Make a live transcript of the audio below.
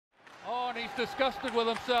disgusted with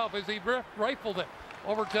himself as he rifled it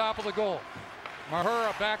over top of the goal.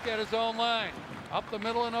 Mahura back at his own line. Up the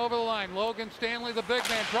middle and over the line. Logan Stanley, the big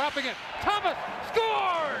man, dropping it. Thomas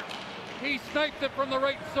scored! He sniped it from the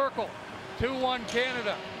right circle. 2-1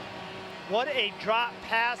 Canada. What a drop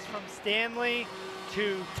pass from Stanley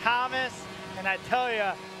to Thomas. And I tell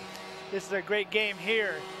you, this is a great game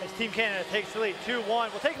here as Team Canada takes the lead, 2-1.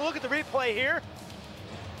 We'll take a look at the replay here.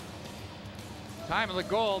 Time of the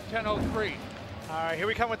goal, 10:03. All right, here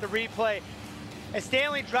we come with the replay. And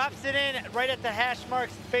Stanley drops it in right at the hash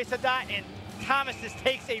marks, face of dot, and Thomas just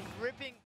takes a ripping